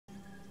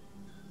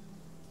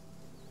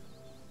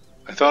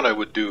I thought I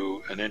would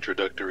do an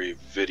introductory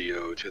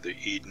video to the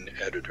Eden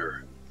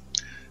editor,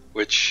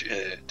 which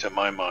to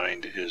my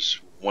mind is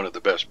one of the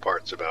best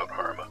parts about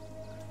Arma,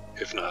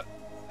 if not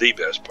the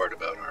best part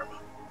about Arma.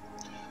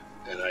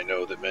 And I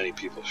know that many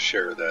people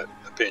share that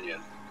opinion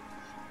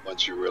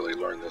once you really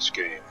learn this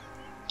game.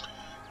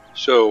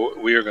 So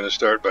we are going to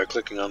start by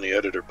clicking on the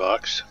editor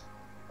box.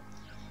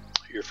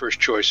 Your first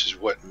choice is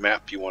what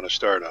map you want to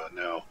start on.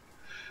 Now,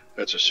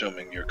 that's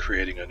assuming you're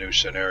creating a new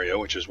scenario,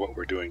 which is what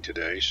we're doing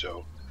today.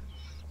 So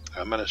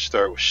I'm going to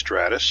start with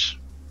Stratus,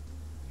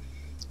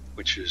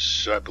 which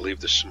is, I believe,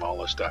 the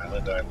smallest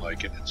island. I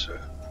like it. It's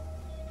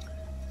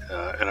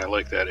and I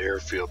like that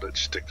airfield that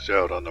sticks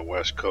out on the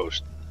west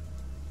coast.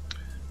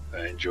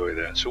 I enjoy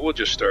that. So we'll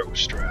just start with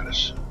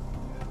Stratus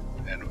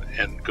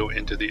and go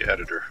into the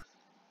editor.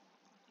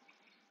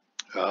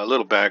 A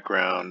little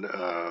background,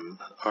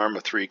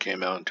 Arma 3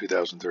 came out in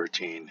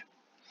 2013,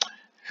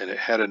 and it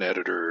had an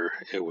editor.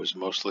 It was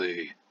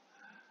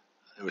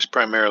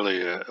primarily,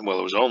 it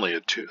was only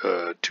a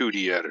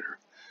 2D editor.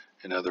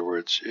 In other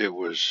words, it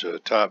was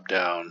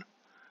top-down,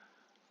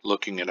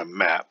 looking at a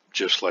map,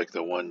 just like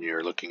the one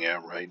you're looking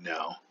at right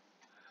now.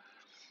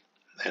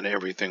 And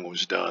everything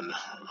was done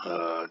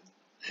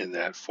in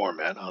that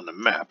format on the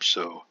map.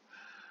 So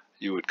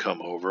you would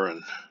come over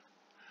and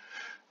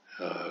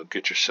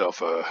get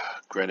yourself a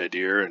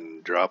grenadier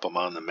and drop them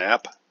on the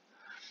map.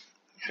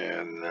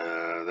 And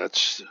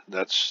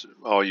that's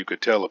all you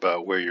could tell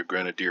about where your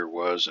grenadier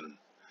was. And,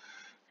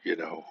 you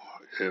know,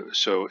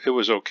 so it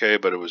was okay,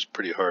 but it was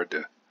pretty hard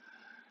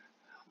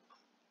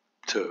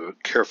to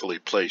carefully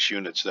place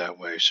units that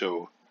way.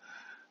 So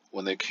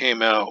when they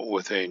came out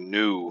with a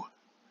new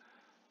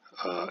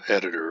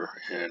editor,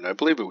 and I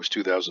believe it was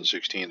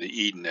 2016, the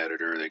Eden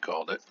editor they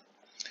called it,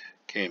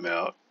 came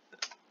out,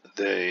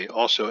 they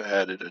also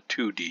added a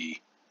 2D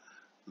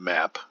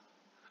map.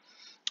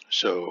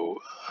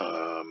 So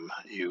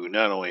you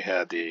not only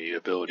had the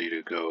ability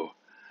to go,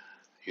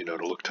 to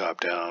look top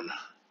down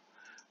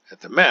at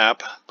the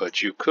map,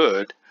 but you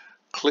could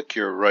click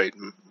your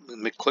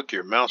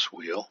mouse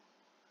wheel,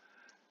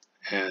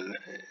 and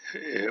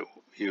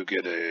you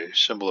get a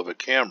symbol of a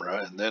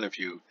camera, and then if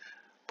you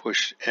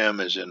push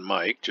M as in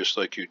Mike, just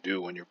like you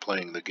do when you're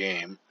playing the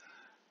game,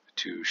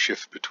 to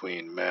shift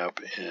between map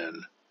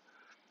and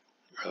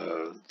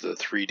the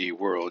 3D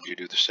world, you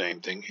do the same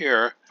thing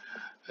here.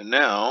 And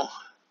now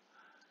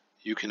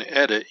you can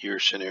edit your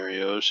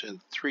scenarios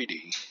in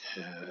 3D,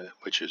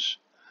 which is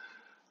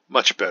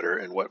much better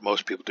and what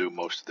most people do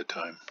most of the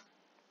time.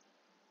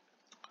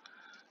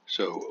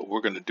 So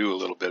we're going to do a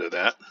little bit of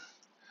that.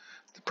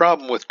 The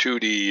problem with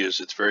 2D is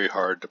it's very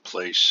hard to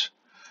place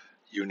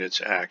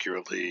units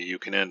accurately. You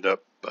can end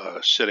up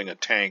sitting a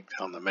tank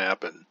on the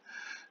map, and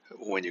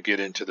when you get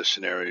into the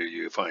scenario,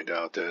 you find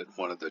out that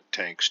one of the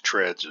tank's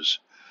treads is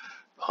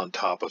on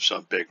top of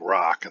some big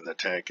rock, and the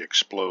tank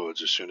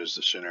explodes as soon as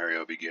the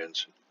scenario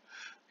begins.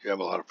 You have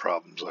a lot of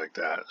problems like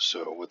that.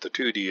 So with the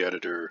 2D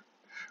editor,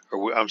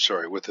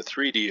 with the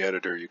 3D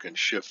editor, you can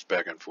shift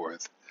back and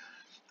forth.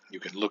 You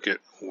can look at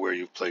where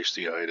you've placed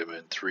the item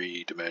in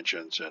 3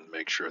 dimensions and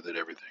make sure that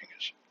everything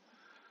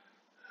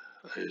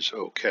is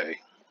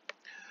okay.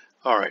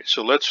 All right,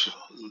 so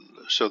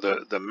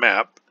the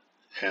map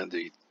and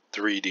the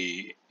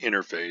 3D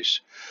interface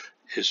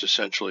is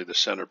essentially the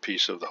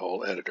centerpiece of the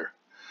whole editor.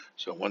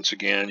 So once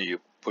again, you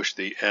push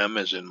the M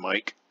as in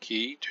Mike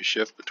key to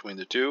shift between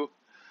the two,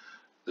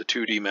 the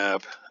 2D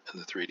map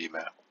and the 3D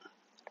map.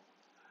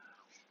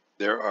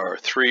 There are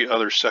 3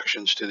 other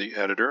sections to the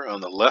editor.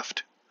 On the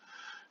left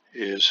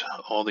is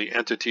all the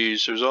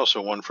entities. There's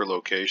also one for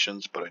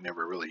locations, but I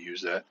never really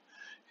use that.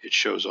 It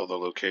shows all the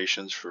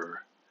locations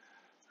for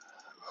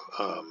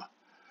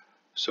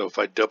so if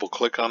I double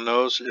click on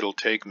those, it'll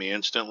take me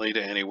instantly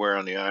to anywhere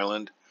on the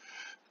island.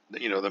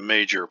 The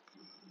major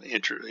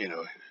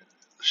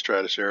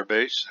Stratus Air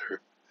Base or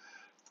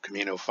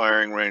Camino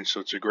firing range. So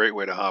it's a great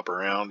way to hop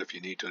around if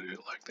you need to do it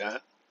like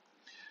that.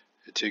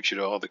 It takes you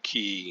to all the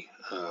key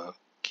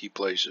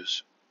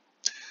places.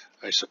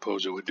 I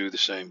suppose it would do the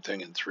same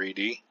thing in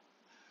 3D,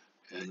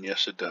 and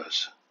yes, it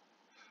does.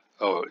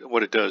 Oh,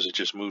 what it does, it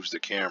just moves the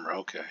camera.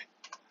 Okay,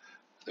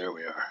 there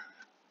we are.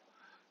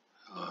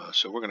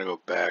 So we're going to go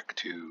back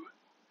to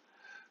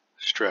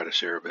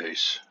Stratus Air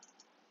Base,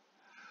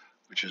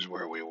 which is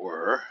where we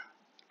were.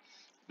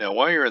 Now,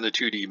 while you're in the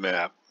 2D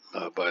map,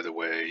 by the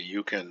way,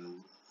 you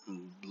can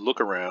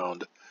look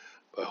around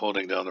by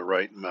holding down the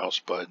right mouse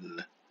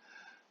button,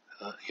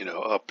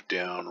 up,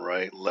 down,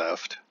 right,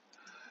 left.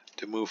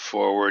 To move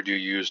forward, you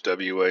use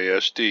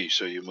WASD,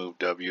 so you move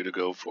W to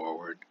go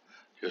forward,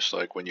 just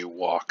like when you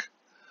walk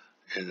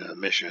in a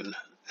mission.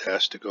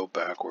 S to go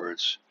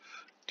backwards,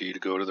 D to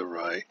go to the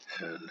right,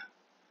 and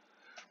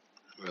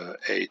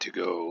A to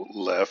go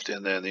left.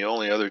 And then the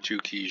only other 2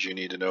 keys you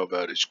need to know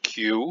about is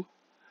Q,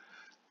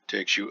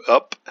 takes you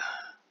up,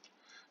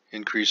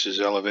 increases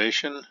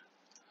elevation,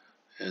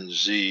 and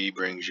Z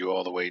brings you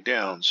all the way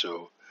down.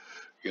 So,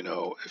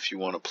 if you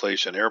want to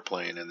place an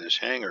airplane in this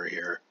hangar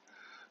here,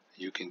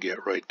 you can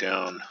get right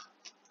down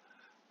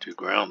to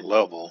ground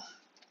level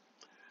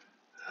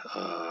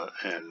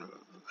and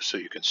so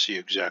you can see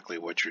exactly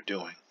what you're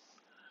doing.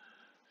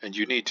 And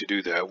you need to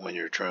do that when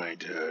you're trying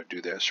to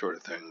do that sort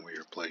of thing where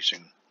you're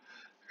placing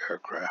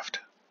aircraft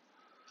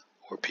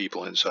or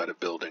people inside a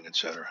building,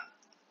 etc.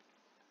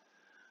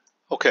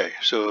 Okay,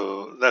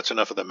 so that's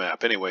enough of the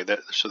map. Anyway,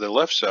 so the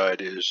left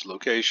side is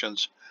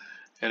locations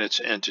and its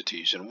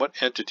entities. And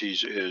what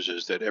entities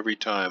is that every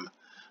time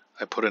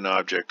I put an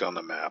object on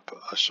the map,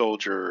 a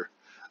soldier,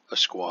 a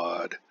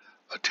squad,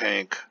 a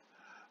tank,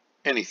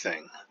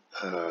 anything,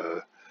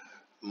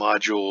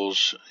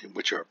 modules,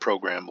 which are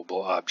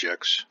programmable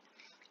objects,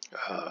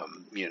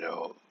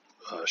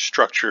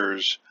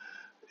 structures,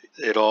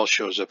 it all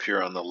shows up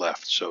here on the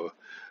left. So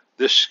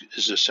this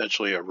is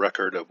essentially a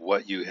record of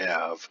what you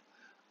have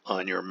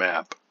on your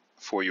map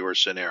for your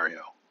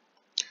scenario.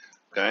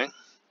 Okay.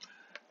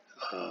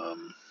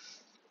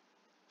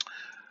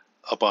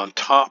 Up on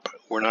top,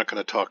 we're not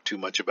going to talk too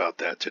much about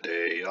that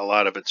today. A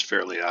lot of it's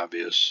fairly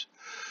obvious.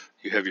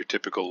 You have your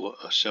typical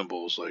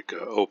symbols like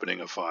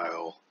opening a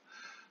file.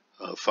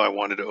 If I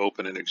wanted to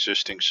open an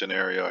existing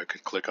scenario, I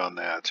could click on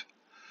that.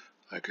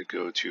 I could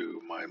go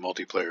to my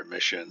multiplayer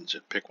missions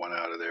and pick one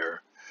out of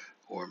there.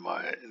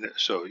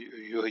 So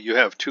you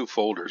have two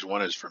folders.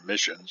 One is for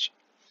missions,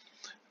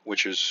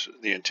 which is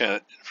the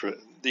intent.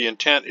 The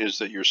intent is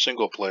that your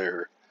single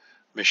player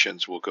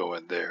missions will go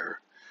in there,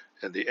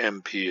 and the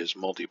MP is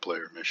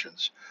multiplayer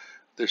missions.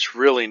 There's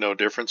really no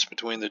difference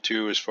between the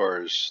two as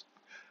far as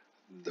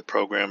the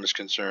program is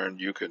concerned.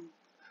 You can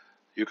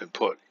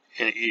put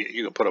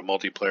a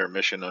multiplayer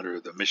mission under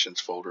the missions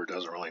folder. It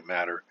doesn't really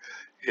matter.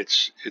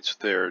 It's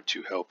there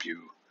to help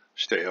you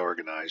stay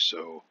organized,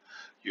 so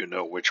you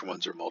know which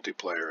ones are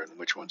multiplayer and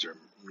which ones are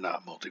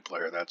not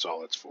multiplayer. That's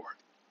all it's for.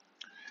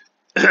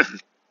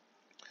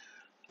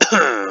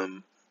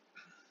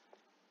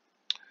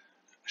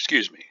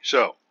 Excuse me.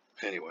 So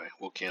anyway,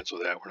 we'll cancel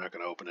that. We're not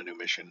going to open a new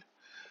mission.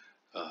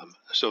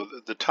 So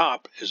the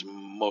top is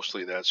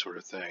mostly that sort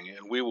of thing,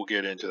 and we will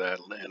get into that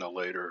in a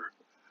later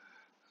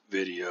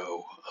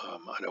video.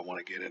 I don't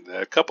want to get into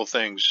that. A couple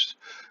things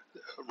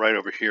right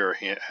over here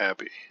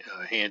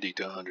are handy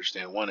to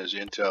understand. One is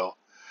Intel.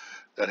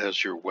 That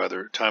has your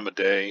weather, time of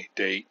day,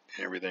 date,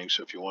 and everything.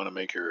 So if you want to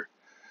make your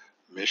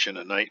mission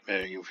a night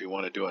mission, if you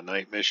want to do a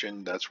night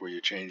mission, that's where you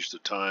change the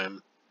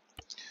time.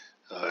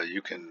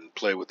 You can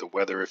play with the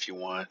weather if you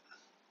want.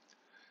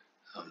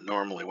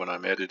 Normally when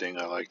I'm editing,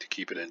 I like to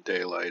keep it in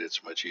daylight.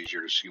 It's much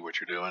easier to see what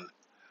you're doing.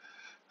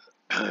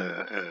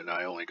 And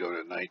I only go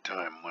to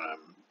nighttime when I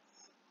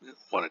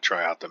want to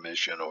try out the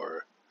mission,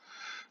 or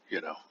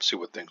see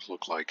what things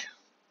look like,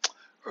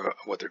 or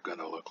what they're going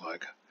to look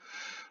like.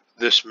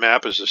 This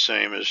map is the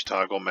same as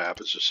toggle map.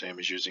 It's the same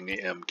as using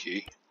the M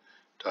key.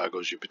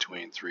 Toggles you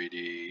between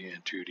 3D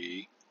and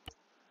 2D.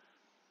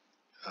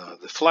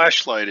 The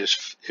flashlight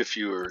is if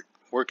you're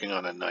working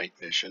on a night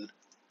mission.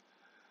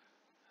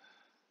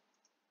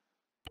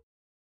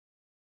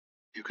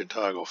 You can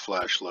toggle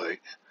flashlight,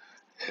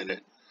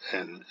 and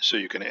so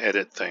you can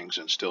edit things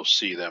and still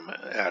see them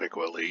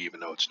adequately even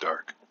though it's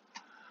dark.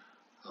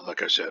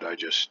 Like I said, I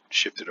just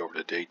shifted over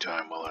to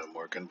daytime while I'm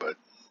working, but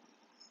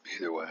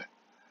either way.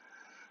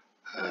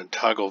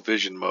 Toggle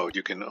vision mode,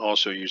 you can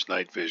also use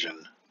night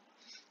vision.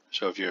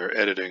 So if you're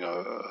editing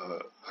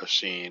a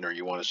scene or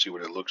you want to see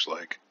what it looks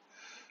like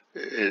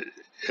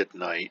at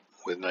night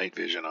with night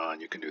vision on,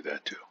 you can do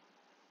that too.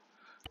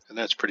 And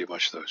that's pretty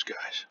much those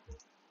guys.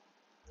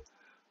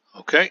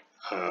 Okay,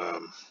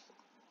 so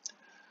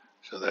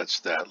that's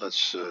that.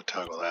 Let's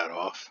toggle that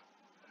off.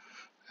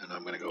 And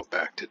I'm going to go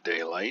back to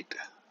daylight.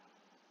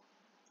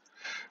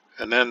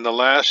 And then the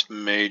last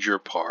major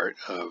part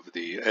of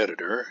the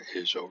editor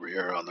is over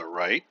here on the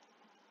right.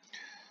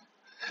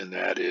 And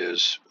that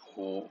is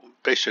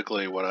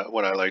basically what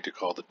I like to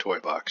call the toy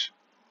box.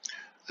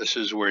 This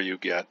is where you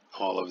get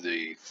all of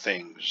the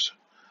things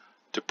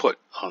to put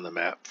on the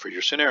map for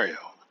your scenario.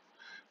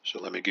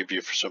 So let me give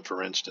you some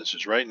for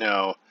instances. Right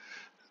now,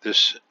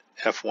 this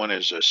F1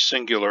 is a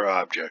singular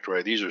object,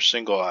 right? These are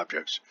single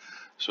objects.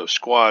 So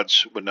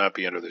squads would not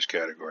be under this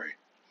category.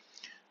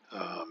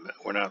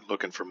 We're not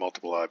looking for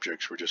multiple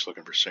objects. We're just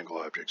looking for single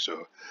objects.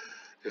 So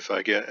if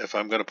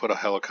I'm going to put a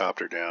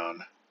helicopter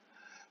down,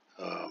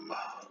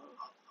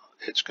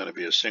 it's going to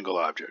be a single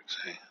object,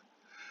 see?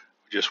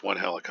 Just one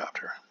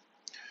helicopter.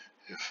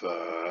 If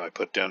I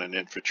put down an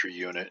infantry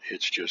unit,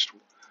 it's just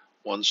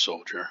one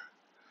soldier,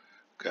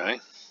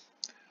 okay,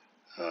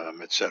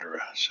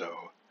 etc. So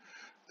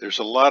there's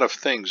a lot of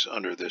things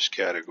under this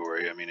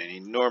category. I mean, an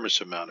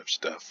enormous amount of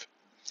stuff.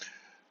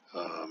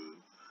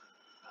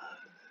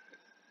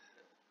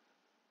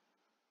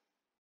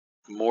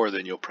 More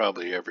than you'll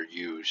probably ever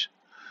use.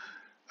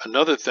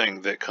 Another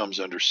thing that comes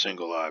under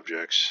single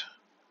objects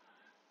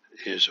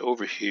is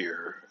over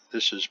here.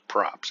 This is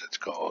props, it's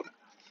called.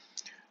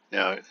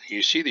 Now,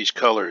 you see these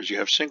colors. You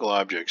have single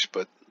objects,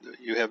 but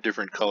you have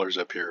different colors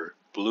up here.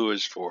 Blue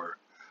is for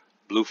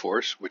Blue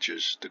Force, which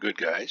is the good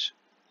guys.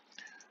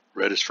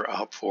 Red is for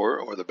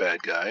Op4, or the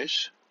bad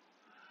guys.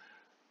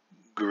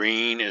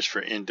 Green is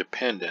for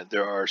independent.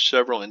 There are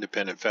several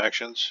independent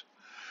factions.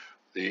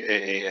 the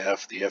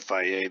AAF, the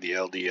FIA, the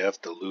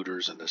LDF, the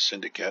looters, and the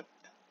syndicate.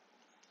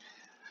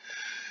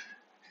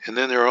 And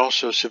then there are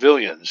also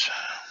civilians.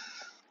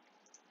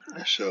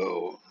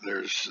 So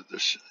there's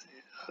the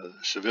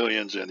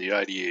civilians and the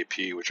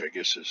IDAP, which I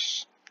guess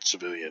is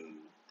civilian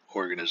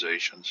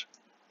organizations.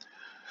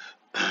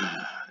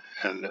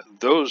 And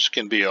those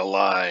can be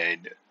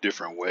aligned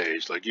different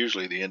ways. Like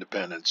usually the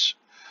independents,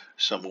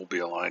 some will be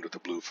aligned with the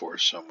blue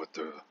force, some with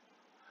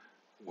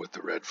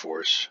the red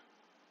force.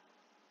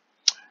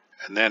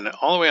 And then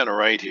all the way on the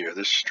right here,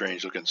 this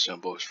strange looking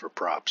symbol is for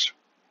props.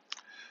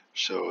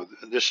 So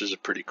this is a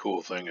pretty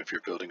cool thing if you're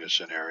building a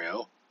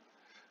scenario,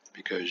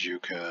 because you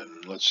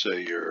can, let's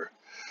say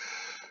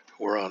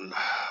we're on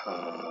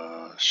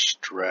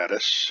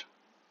Stratus.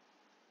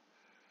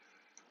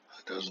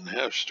 It doesn't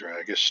have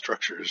I guess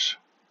structures.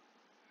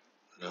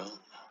 No.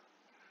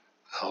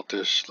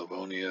 Altus,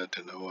 Livonia,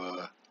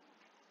 Tanoa.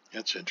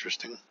 That's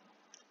interesting.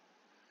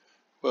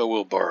 Well,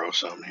 we'll borrow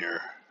some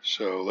here.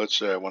 So let's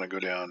say I want to go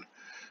down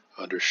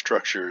under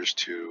structures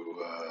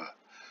to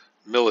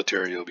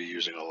military. You'll be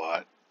using a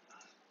lot.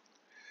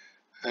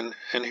 And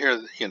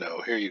here,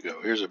 here you go.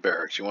 Here's a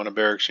barracks. You want a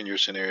barracks in your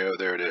scenario?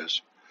 There it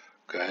is.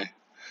 Okay.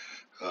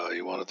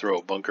 You want to throw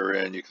a bunker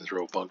in? You can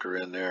throw a bunker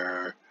in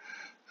there.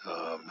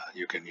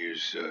 You can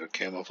use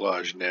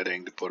camouflage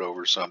netting to put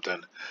over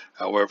something.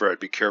 However, I'd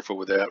be careful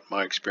with that.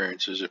 My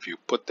experience is if you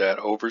put that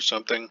over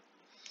something,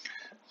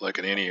 like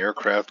an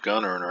anti-aircraft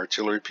gun or an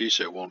artillery piece,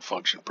 it won't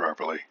function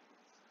properly.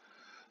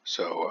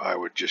 So I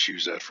would just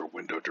use that for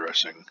window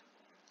dressing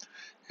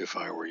if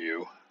I were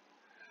you.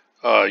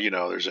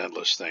 There's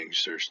endless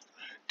things. There's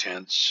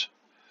tents,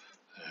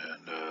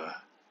 and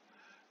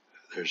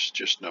there's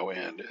just no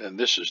end. And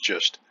this is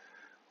just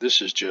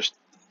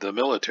the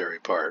military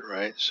part,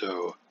 right?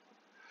 So,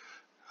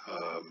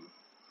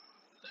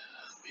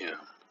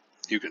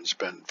 you can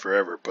spend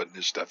forever putting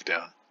this stuff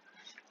down.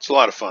 It's a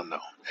lot of fun, though.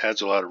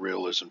 Adds a lot of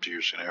realism to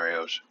your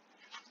scenarios.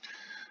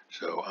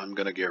 So I'm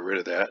going to get rid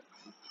of that.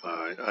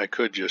 I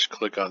could just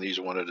click on these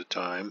one at a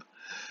time.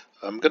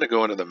 I'm going to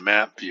go into the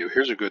map view.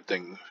 Here's a good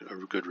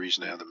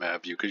reason to have the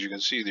map view, because you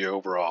can see the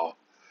overall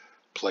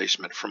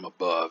placement from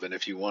above. And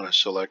if you want to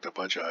select a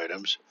bunch of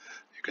items,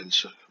 you can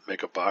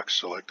make a box,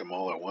 select them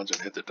all at once,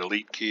 and hit the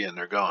delete key, and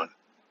they're gone.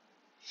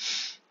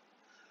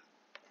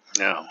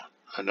 Now,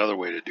 another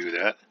way to do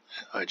that,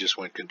 I just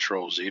went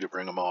Control Z to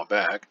bring them all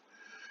back,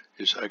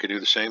 is I could do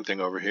the same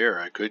thing over here.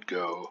 I could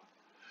go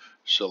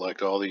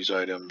select all these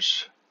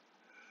items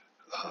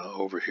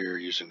over here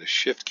using the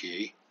Shift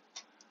key.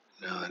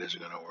 No, that isn't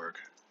going to work.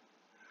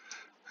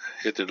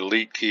 Hit the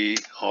delete key,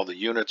 all the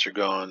units are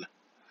gone.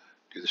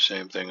 Do the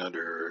same thing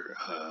under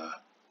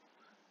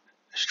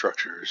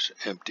structures,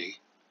 empty.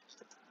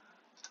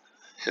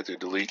 Hit the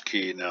delete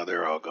key, now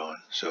they're all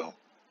gone. So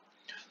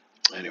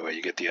anyway,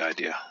 you get the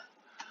idea.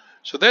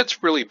 So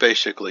that's really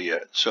basically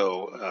it.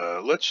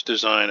 So let's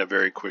design a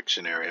very quick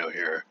scenario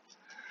here.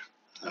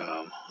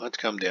 Let's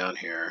come down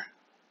here.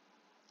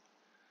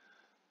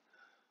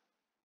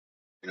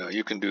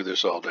 You can do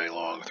this all day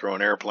long. Throw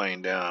an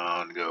airplane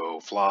down, go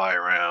fly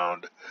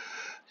around.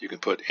 You can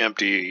put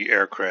empty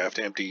aircraft,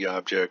 empty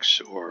objects,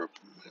 or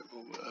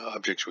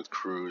objects with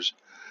crews.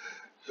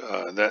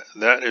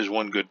 That is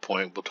one good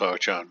point we'll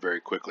touch on very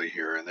quickly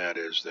here, and that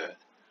is that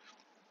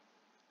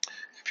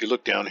if you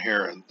look down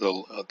here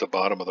at the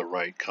bottom of the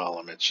right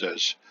column, it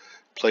says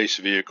place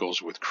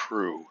vehicles with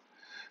crew.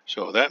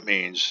 So that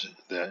means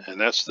that, and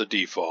that's the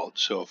default.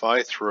 So if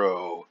I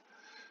throw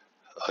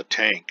a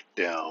tank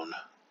down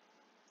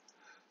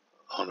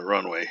on the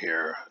runway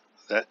here,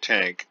 that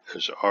tank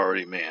is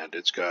already manned.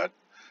 It's got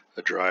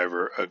a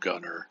driver, a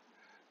gunner,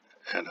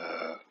 and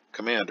a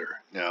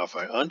commander. Now, if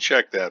I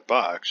uncheck that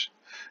box,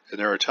 and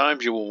there are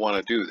times you will want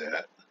to do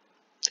that,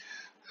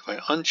 if I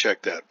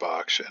uncheck that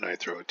box and I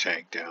throw a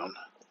tank down,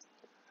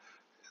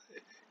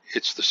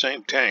 it's the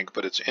same tank,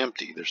 but it's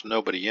empty. There's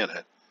nobody in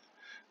it.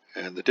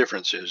 And the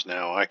difference is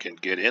now I can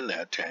get in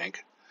that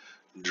tank,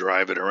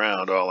 drive it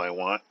around all I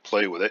want,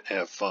 play with it,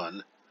 have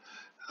fun.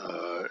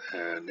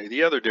 And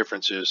the other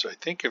difference is, I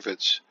think if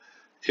it's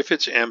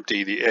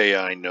empty, the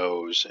AI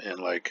knows, and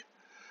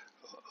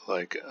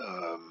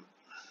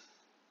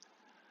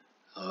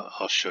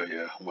I'll show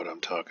you what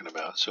I'm talking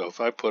about. So if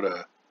I put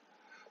a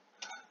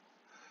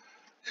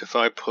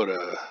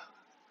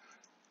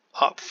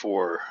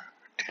OP4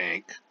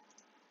 tank,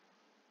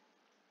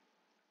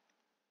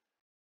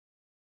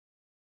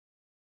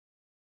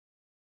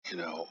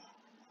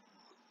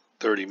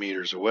 30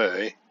 meters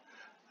away,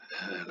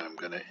 and I'm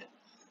going to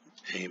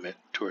aim it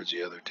towards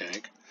the other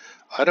tank,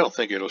 I don't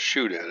think it'll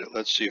shoot at it.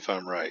 Let's see if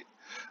I'm right.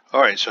 All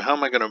right, so how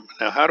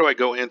do I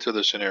go into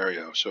the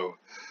scenario? So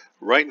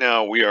right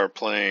now we are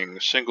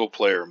playing single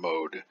player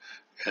mode,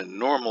 and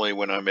normally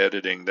when I'm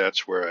editing,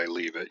 that's where I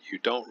leave it. You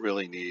don't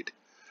really need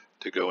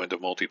to go into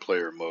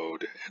multiplayer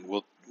mode, and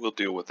we'll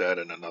deal with that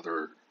in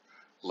another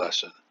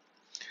lesson.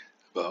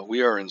 But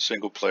we are in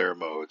single player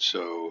mode,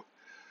 so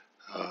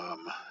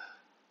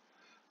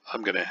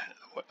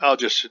I'll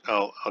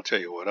tell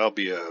you what, I'll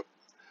be an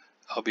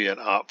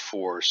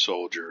OP4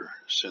 soldier,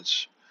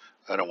 since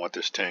I don't want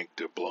this tank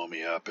to blow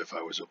me up if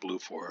I was a blue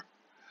 4.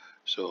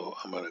 So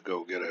I'm going to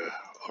go get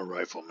a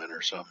rifleman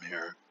or something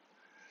here.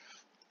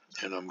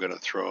 And I'm going to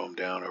throw him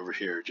down over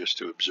here just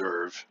to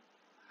observe.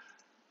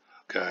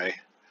 Okay.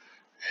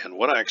 And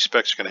what I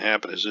expect is going to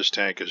happen is this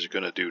tank is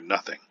going to do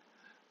nothing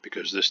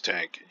because this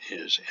tank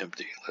is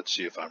empty. Let's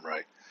see if I'm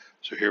right.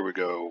 So here we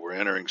go. We're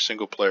entering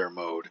single player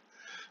mode.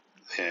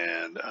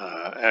 And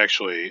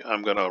actually,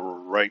 I'm going to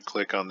right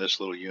click on this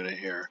little unit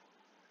here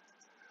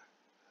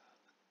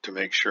to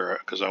make sure,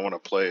 because I want to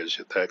play as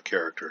that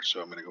character.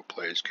 So I'm going to go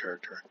play as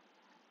character.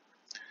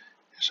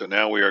 So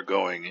now we are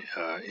going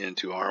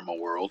into Arma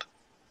world.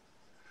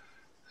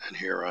 And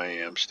here I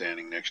am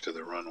standing next to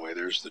the runway.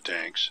 There's the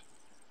tanks.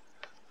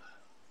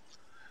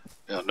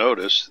 Now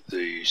notice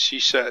the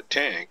CSAT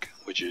tank,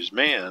 which is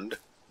manned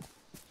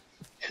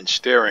and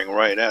staring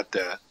right at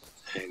that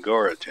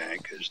Angora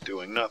tank, is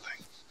doing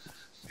nothing.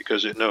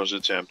 Because it knows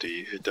it's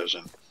empty, it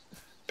doesn't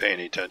pay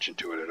any attention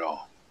to it at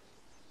all.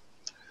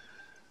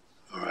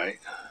 Alright,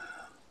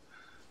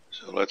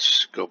 so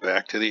let's go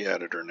back to the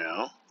editor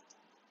now.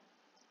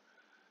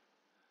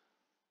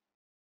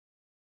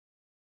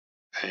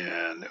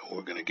 And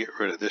we're going to get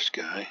rid of this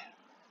guy.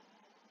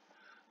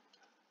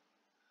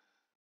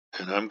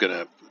 And I'm going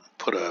to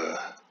put a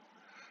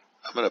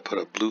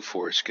Blue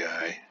Force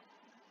guy.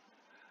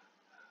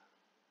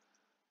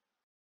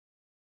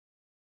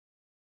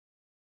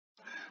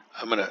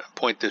 I'm going to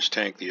point this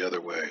tank the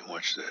other way.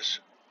 Watch this.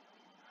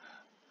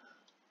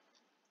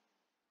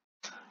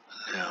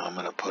 Now I'm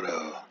going to put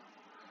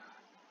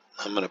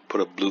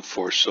a Blue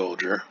Force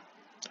soldier,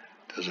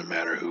 doesn't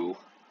matter who,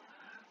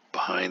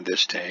 behind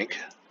this tank.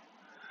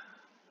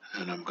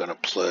 And I'm going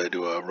to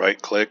do a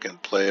right click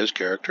and play as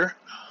character.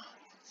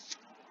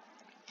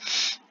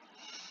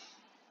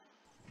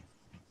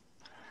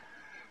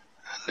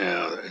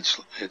 Now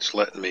it's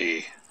letting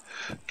me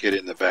get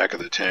in the back of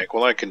the tank.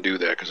 Well, I can do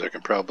that because I can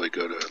probably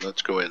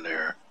let's go in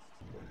there.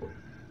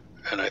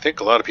 And I think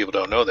a lot of people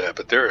don't know that,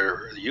 but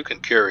you can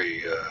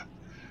carry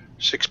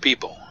 6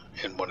 people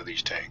in one of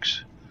these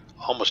tanks,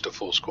 almost a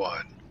full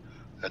squad.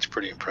 That's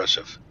pretty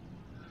impressive.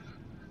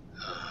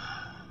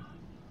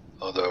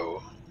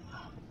 Although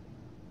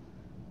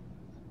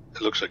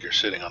it looks like you're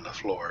sitting on the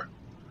floor.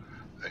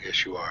 I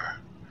guess you are.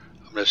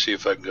 I'm going to see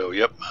if I can go.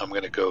 Yep, I'm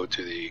going to go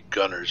to the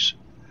gunner's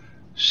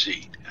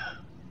seat.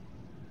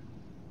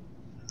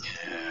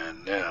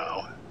 And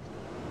now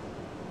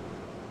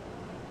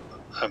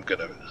I'm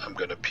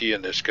gonna pee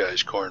in this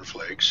guy's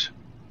cornflakes.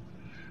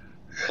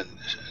 And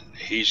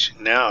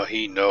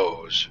he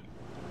knows.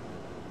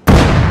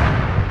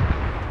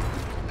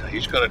 Now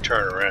he's gonna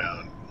turn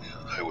around,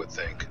 I would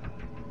think.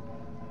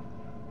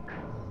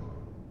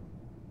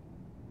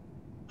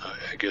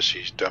 I guess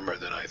he's dumber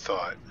than I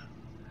thought.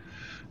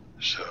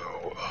 So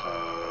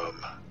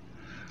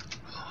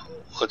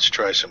let's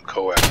try some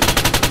coax. Shoot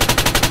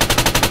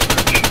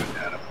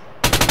at him.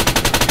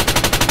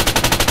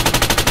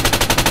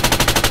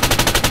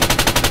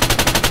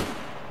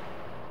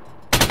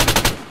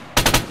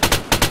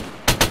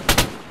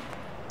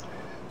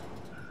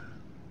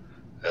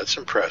 That's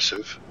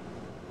impressive.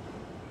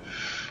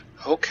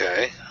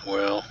 Okay,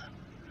 well,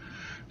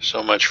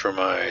 so much for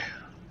my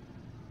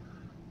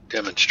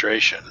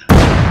demonstration.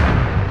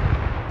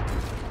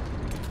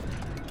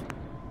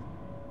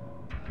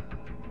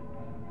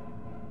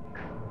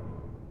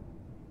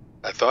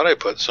 I thought I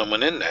put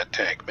someone in that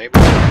tank. Maybe.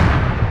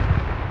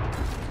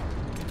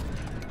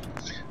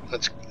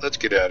 Let's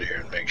get out of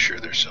here and make sure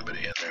there's somebody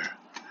in there.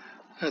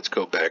 Let's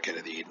go back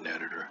into the Eden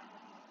editor.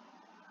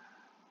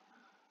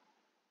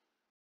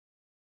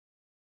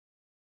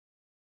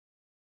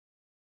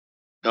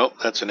 Nope,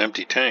 that's an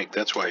empty tank.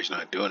 That's why he's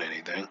not doing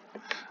anything.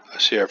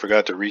 See, I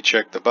forgot to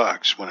recheck the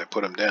box when I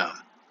put him down.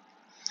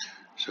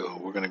 So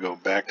we're going to go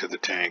back to the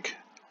tank,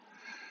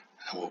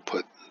 and we'll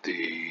put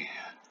the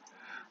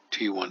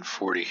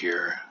T-140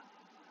 here.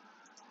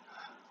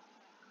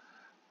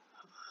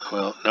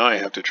 Well, now I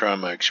have to try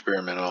my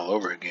experiment all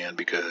over again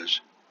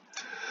because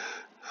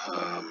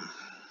I'll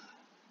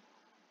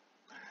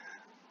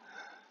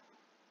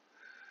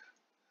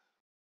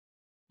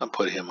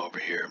put him over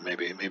here.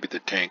 Maybe the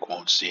tank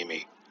won't see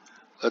me.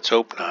 Let's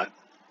hope not.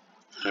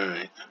 All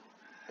right.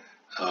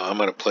 I'm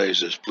going to play as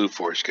this Blue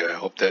Force guy. I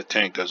hope that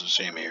tank doesn't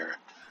see me here.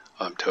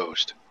 I'm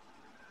toast.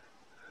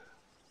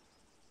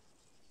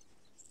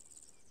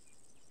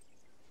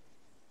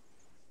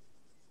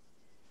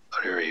 Oh,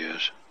 there he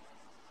is.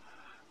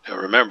 Now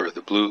remember,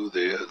 the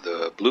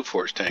Blue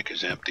Force tank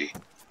is empty.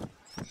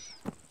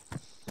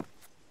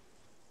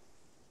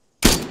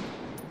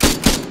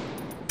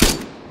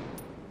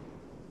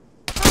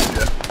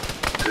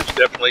 There's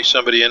definitely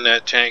somebody in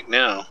that tank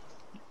now.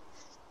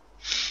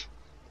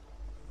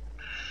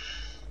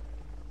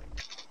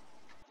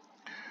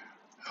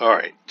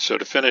 Alright, so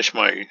to finish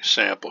my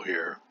sample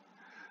here,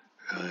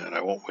 and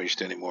I won't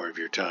waste any more of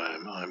your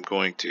time, I'm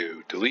going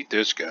to delete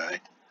this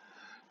guy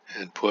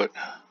and put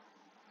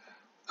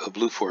a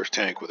Blue Force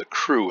tank with a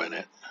crew in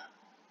it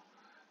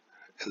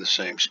in the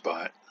same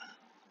spot.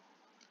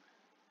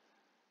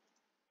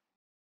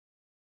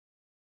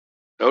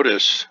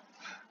 Notice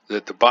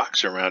that the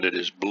box around it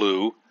is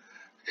blue.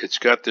 It's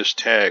got this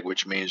tag,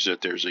 which means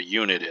that there's a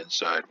unit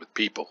inside with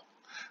people.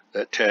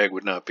 That tag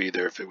would not be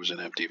there if it was an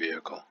empty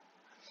vehicle.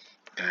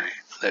 Okay,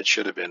 that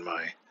should have been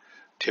my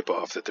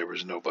tip-off that there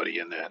was nobody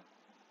in that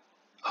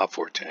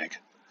OPFOR tank.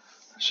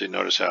 So you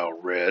notice how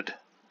red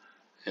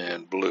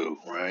and blue,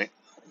 right?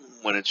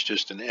 When it's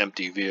just an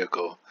empty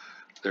vehicle,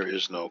 there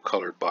is no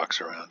colored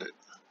box around it.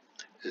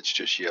 It's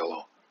just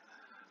yellow.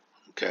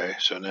 Okay,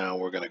 so now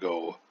we're going to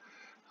go,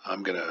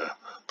 I'm going to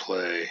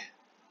play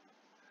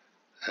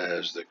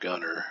as the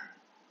gunner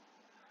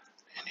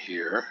in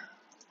here.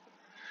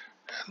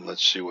 And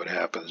let's see what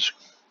happens.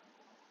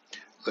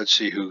 Let's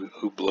see who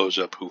blows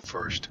up who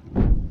first.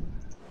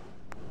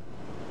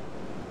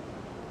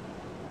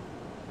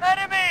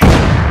 Enemy!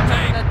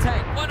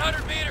 Tank!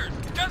 100 meters!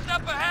 Just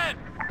up ahead!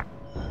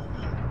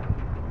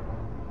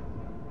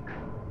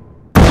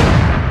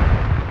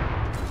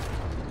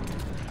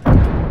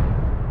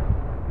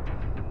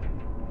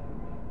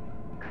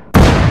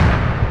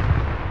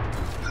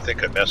 I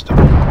think I messed him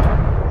up.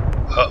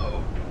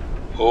 Uh-oh.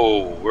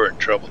 Oh, we're in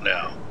trouble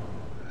now.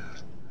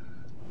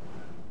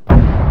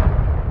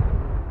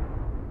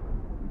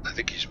 I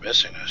think he's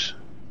missing us.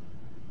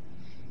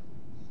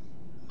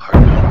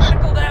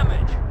 Critical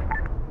damage!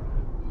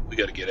 We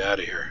gotta get out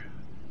of here.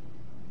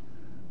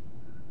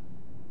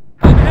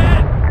 I'm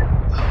hit!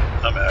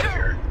 Oh, I'm out of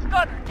here.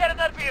 Gunner, get in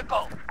that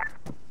vehicle!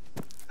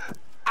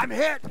 I'm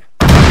hit!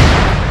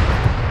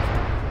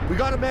 We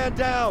got a man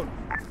down!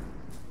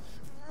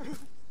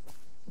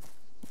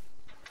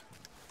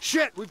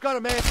 Shit, we've got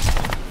a man.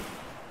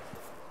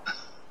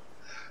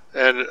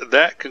 And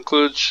that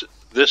concludes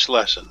this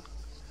lesson.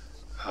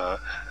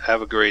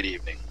 Have a great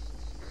evening.